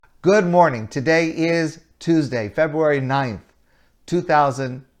Good morning. Today is Tuesday, February 9th,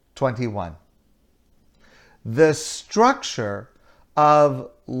 2021. The structure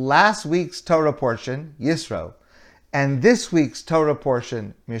of last week's Torah portion, Yisro, and this week's Torah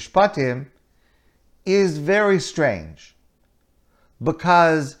portion, Mishpatim, is very strange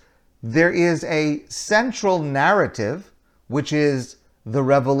because there is a central narrative, which is the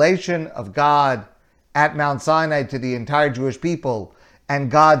revelation of God at Mount Sinai to the entire Jewish people, and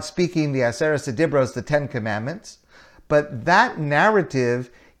God speaking the Aseret Dibros, the Ten Commandments. But that narrative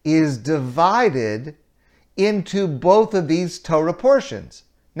is divided into both of these Torah portions.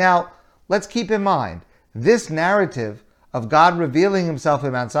 Now, let's keep in mind, this narrative of God revealing himself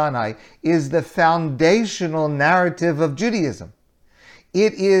in Mount Sinai is the foundational narrative of Judaism.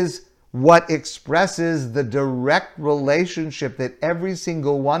 It is what expresses the direct relationship that every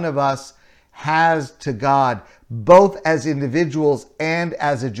single one of us has to God, both as individuals and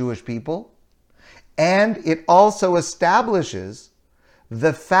as a Jewish people. And it also establishes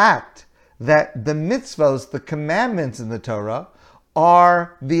the fact that the mitzvos, the commandments in the Torah,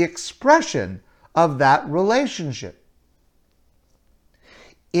 are the expression of that relationship.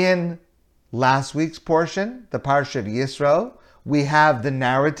 In last week's portion, the Parsha of Yisro, we have the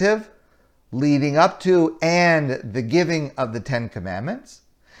narrative leading up to and the giving of the Ten Commandments.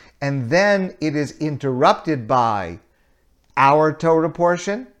 And then it is interrupted by our Torah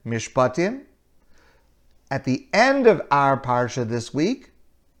portion, Mishpatim. At the end of our Parsha this week,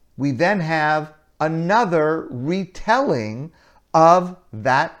 we then have another retelling of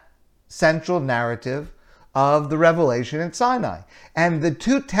that central narrative of the revelation at Sinai. And the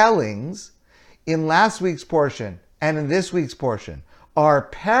two tellings in last week's portion and in this week's portion are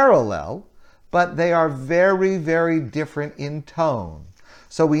parallel, but they are very, very different in tone.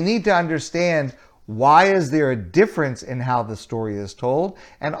 So we need to understand, why is there a difference in how the story is told,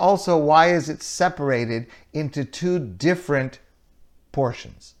 and also why is it separated into two different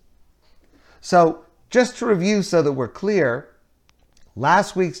portions. So just to review so that we're clear,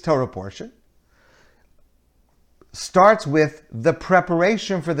 last week's Torah portion starts with the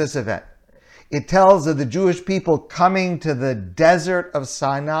preparation for this event. It tells of the Jewish people coming to the desert of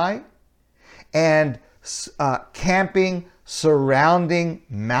Sinai and camping surrounding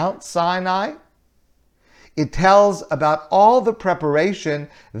Mount Sinai. It tells about all the preparation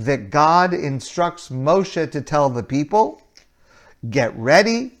that God instructs Moshe to tell the people. Get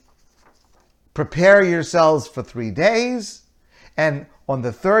ready, prepare yourselves for 3 days, and on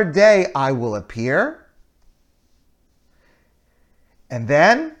the third day I will appear. And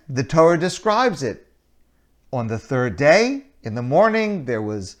then the Torah describes it. On the third day, in the morning, there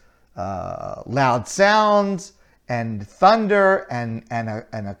was loud sounds, and thunder, and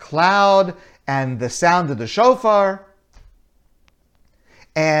a cloud, and the sound of the shofar.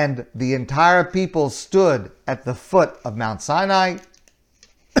 And the entire people stood at the foot of Mount Sinai.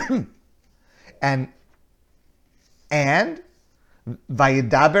 and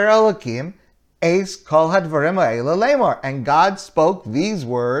Vayidaber Elokim es kol hadvarim ha'ela lemor. And God spoke these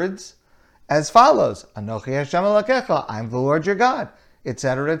words as follows: Anochi Hashem Elokecha, I'm the Lord your God,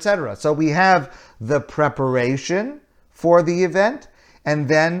 etc., etc. So we have the preparation for the event, and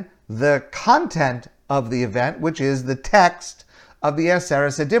then the content of the event, which is the text of the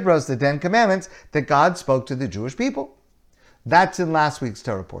Aseret Dibros, the Ten Commandments, that God spoke to the Jewish people. That's in last week's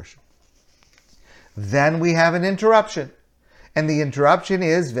Torah portion. Then we have an interruption, and the interruption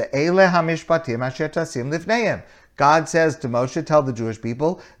is Ve'ele hamishpatim asher tasim lifneihem. God says to Moshe, tell the Jewish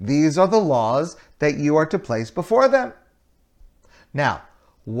people, these are the laws that you are to place before them. Now,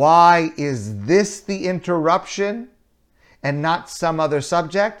 why is this the interruption and not some other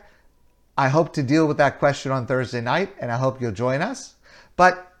subject? I hope to deal with that question on Thursday night, and I hope you'll join us.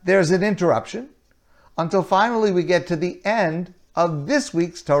 But there's an interruption until finally we get to the end of this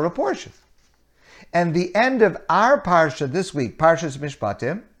week's Torah portion. And the end of our Parsha this week, Parshas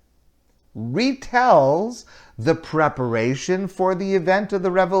Mishpatim, retells the preparation for the event of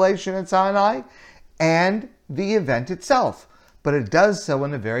the revelation at Sinai and the event itself. But it does so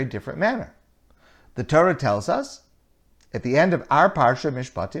in a very different manner. The Torah tells us, at the end of our Parsha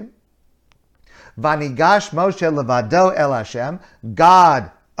Mishpatim, Vanigash Moshe levado el Hashem,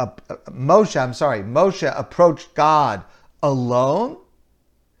 Moshe approached God alone,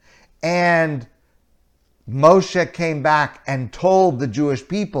 and Moshe came back and told the Jewish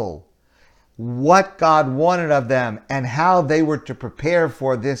people what God wanted of them and how they were to prepare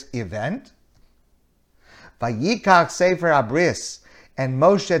for this event. Vayikach Sefer Abris, and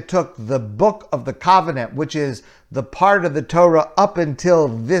Moshe took the book of the covenant, which is the part of the Torah up until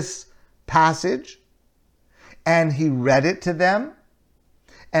this passage, and he read it to them.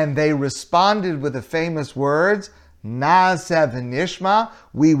 and they responded with the famous words, Na'aseh v'nishma,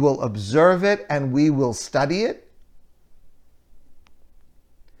 we will observe it and we will study it.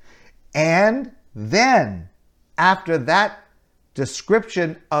 And then, after that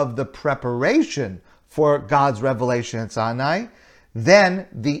description of the preparation for God's revelation at Sinai, then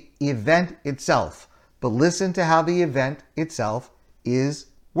the event itself. But listen to how the event itself is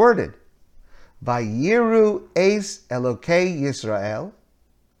worded. Vayiru es Elokei Yisrael.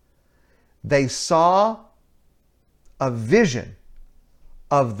 They saw a vision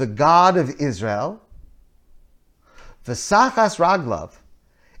of the God of Israel. V'sachas raglav,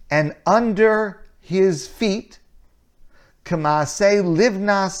 and under his feet, K'maaseh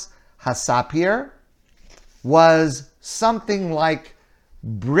livnas hasapir, was something like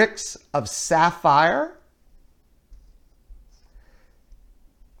bricks of sapphire.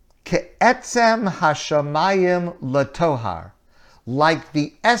 Ke'etzem hashamayim latohar, like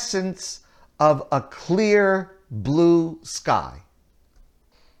the essence of a clear blue sky.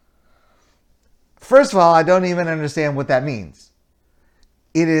 First of all, I don't even understand what that means.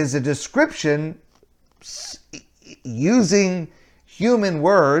 It is a description using human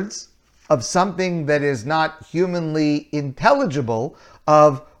words of something that is not humanly intelligible,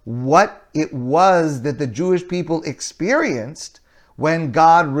 of what it was that the Jewish people experienced when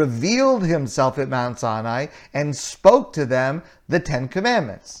God revealed himself at Mount Sinai and spoke to them the Ten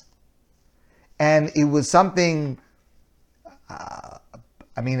Commandments. And it was something,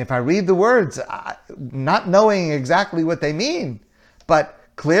 if I read the words, not knowing exactly what they mean, but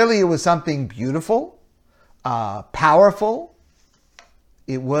clearly it was something beautiful, powerful.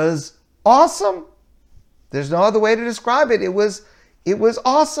 It was awesome. There's no other way to describe it. It was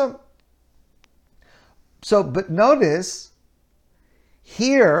awesome. So, but notice,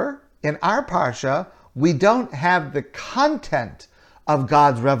 here in our parsha, we don't have the content of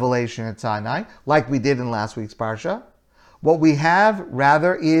God's revelation at Sinai, like we did in last week's parsha. What we have,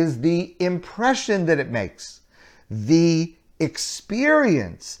 rather, is the impression that it makes, the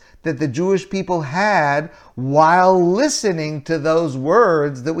experience that the Jewish people had while listening to those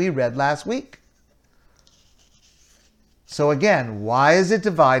words that we read last week. So again, why is it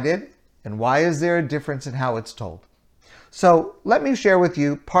divided, and why is there a difference in how it's told? So let me share with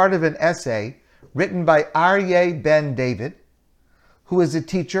you part of an essay written by Aryeh ben David, who is a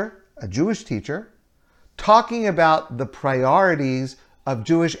teacher, a Jewish teacher, talking about the priorities of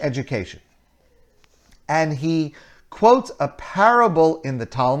Jewish education. And he quotes a parable in the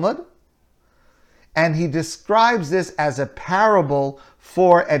Talmud, and he describes this as a parable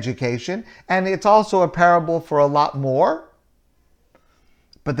for education, and it's also a parable for a lot more.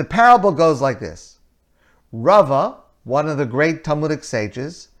 But the parable goes like this. Rava, one of the great Talmudic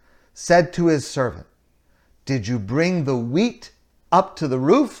sages, said to his servant, "Did you bring the wheat up to the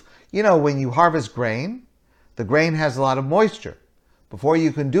roof?" You know, when you harvest grain, the grain has a lot of moisture. Before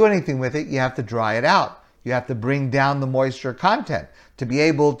you can do anything with it, you have to dry it out. You have to bring down the moisture content to be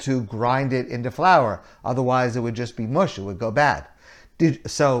able to grind it into flour. Otherwise, it would just be mush. It would go bad.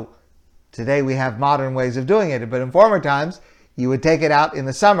 So today we have modern ways of doing it. But in former times, you would take it out in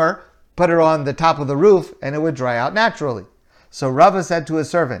the summer, put it on the top of the roof, and it would dry out naturally. So Rava said to his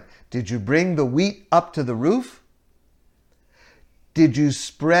servant, "Did you bring the wheat up to the roof? Did you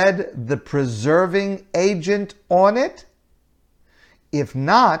spread the preserving agent on it? If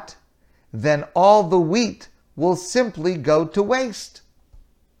not, then all the wheat will simply go to waste."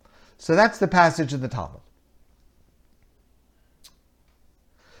 So that's the passage of the Talmud.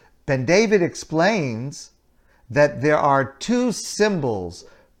 Ben David explains that there are two symbols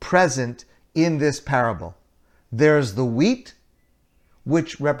present in this parable. There's the wheat,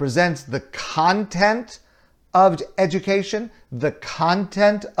 which represents the content of education, the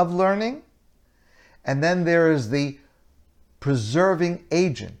content of learning. And then there is the preserving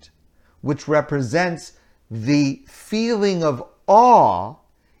agent, which represents the feeling of awe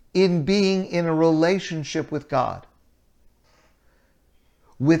in being in a relationship with God.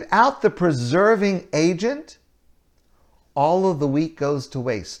 Without the preserving agent, all of the wheat goes to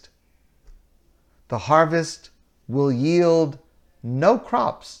waste. The harvest will yield no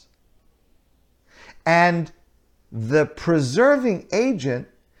crops. And the preserving agent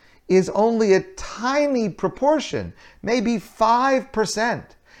is only a tiny proportion, maybe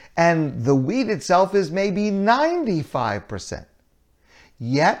 5%. And the wheat itself is maybe 95%.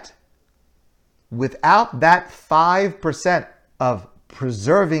 Yet, without that 5% of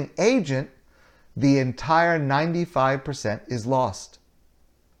preserving agent, the entire 95% is lost.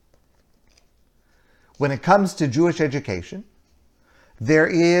 When it comes to Jewish education, there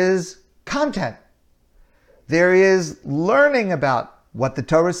is content. There is learning about what the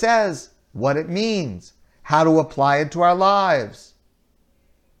Torah says, what it means, how to apply it to our lives.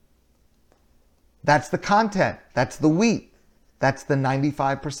 That's the content. That's the wheat. That's the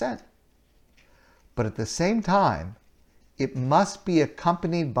 95%. But at the same time, it must be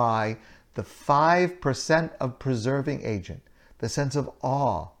accompanied by the 5% of preserving agent, the sense of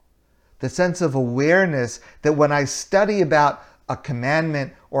awe, the sense of awareness that when I study about a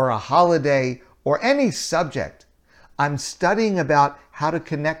commandment or a holiday or any subject, I'm studying about how to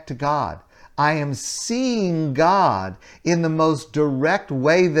connect to God. I am seeing God in the most direct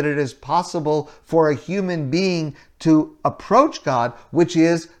way that it is possible for a human being to approach God, which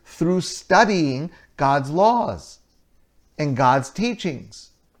is through studying God's laws and God's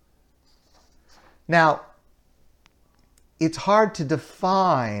teachings. Now, it's hard to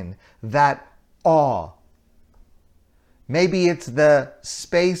define that awe. Maybe it's the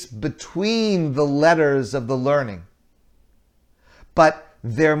space between the letters of the learning. But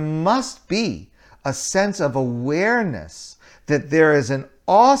there must be a sense of awareness that there is an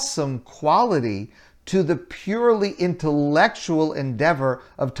awesome quality to the purely intellectual endeavor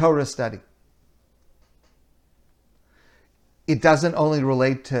of Torah study. It doesn't only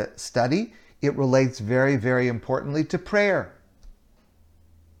relate to study, it relates very, very importantly to prayer.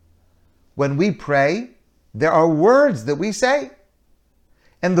 When we pray, there are words that we say,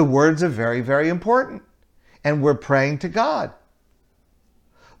 and the words are very, very important, and we're praying to God.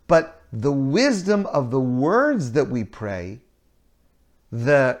 But the wisdom of the words that we pray,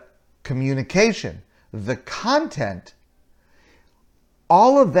 the communication, the content,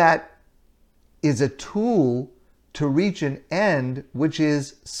 all of that is a tool to reach an end which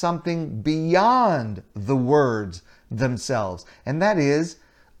is something beyond the words themselves. And that is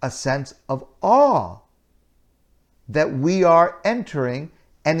a sense of awe that we are entering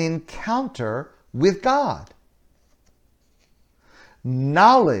an encounter with God.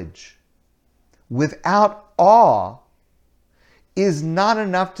 Knowledge without awe is not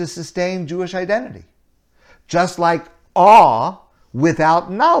enough to sustain Jewish identity. Just like awe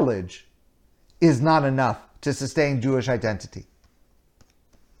without knowledge is not enough to sustain Jewish identity.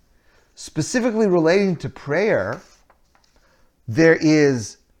 Specifically relating to prayer, there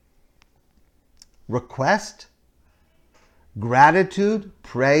is request, gratitude,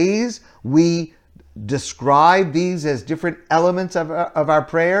 praise. We describe these as different elements of our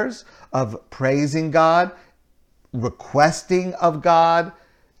prayers, of praising God, requesting of God,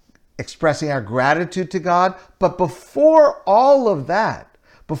 expressing our gratitude to God. But before all of that,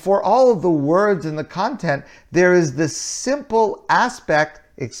 before all of the words and the content, there is this simple aspect,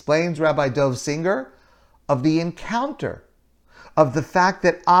 explains Rabbi Dov Singer, of the encounter, of the fact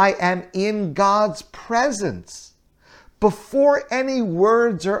that I am in God's presence. Before any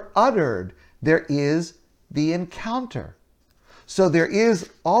words are uttered, there is the encounter. So there is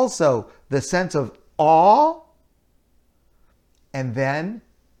also the sense of awe and then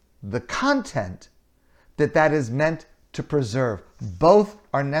the content that is meant to preserve. Both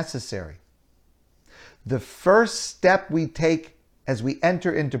are necessary. The first step we take as we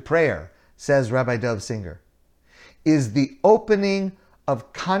enter into prayer, says Rabbi Dov Singer, is the opening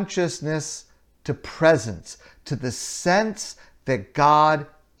of consciousness to presence, to the sense that God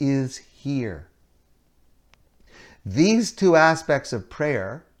is here. These two aspects of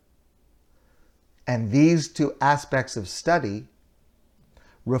prayer and these two aspects of study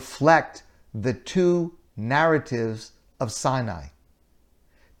reflect the two narratives of Sinai,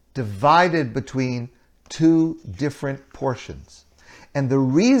 divided between two different portions. And the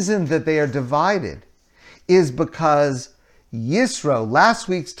reason that they are divided is because Yisro, last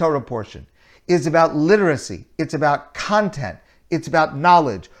week's Torah portion, is about literacy, it's about content, it's about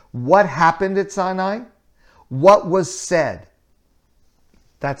knowledge. What happened at Sinai? What was said?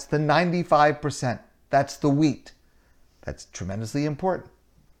 That's the 95%. That's the wheat. That's tremendously important.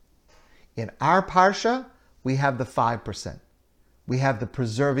 In our parsha, we have the 5%. We have the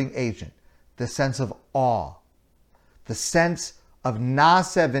preserving agent, the sense of awe, the sense of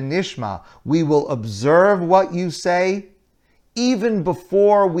Naseh v'nishma. We will observe what you say even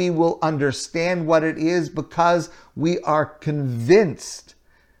before we will understand what it is, because we are convinced,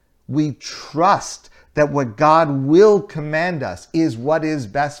 we trust that what God will command us is what is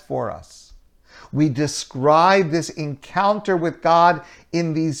best for us. We describe this encounter with God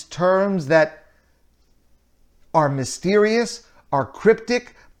in these terms that are mysterious, are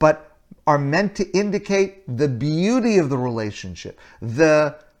cryptic, but are meant to indicate the beauty of the relationship,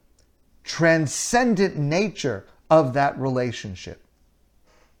 the transcendent nature of that relationship.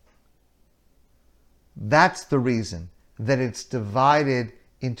 That's the reason that it's divided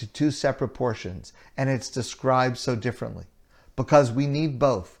into two separate portions and it's described so differently. because we need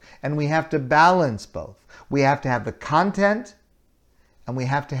both, and we have to balance both. We have to have the content, and we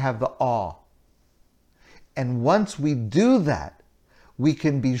have to have the awe. And once we do that, we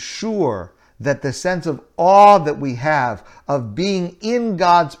can be sure that the sense of awe that we have of being in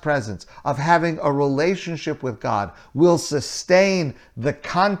God's presence, of having a relationship with God, will sustain the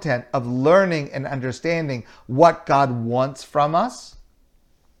content of learning and understanding what God wants from us.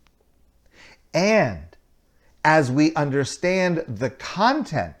 And as we understand the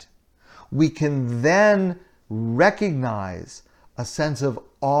content, we can then recognize a sense of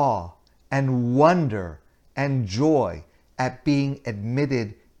awe and wonder and joy at being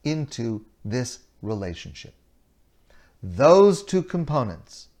admitted into this relationship. Those two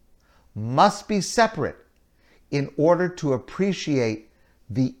components must be separate in order to appreciate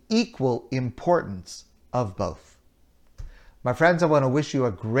the equal importance of both. My friends, I want to wish you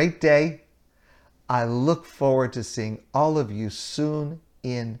a great day. I look forward to seeing all of you soon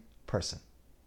in person.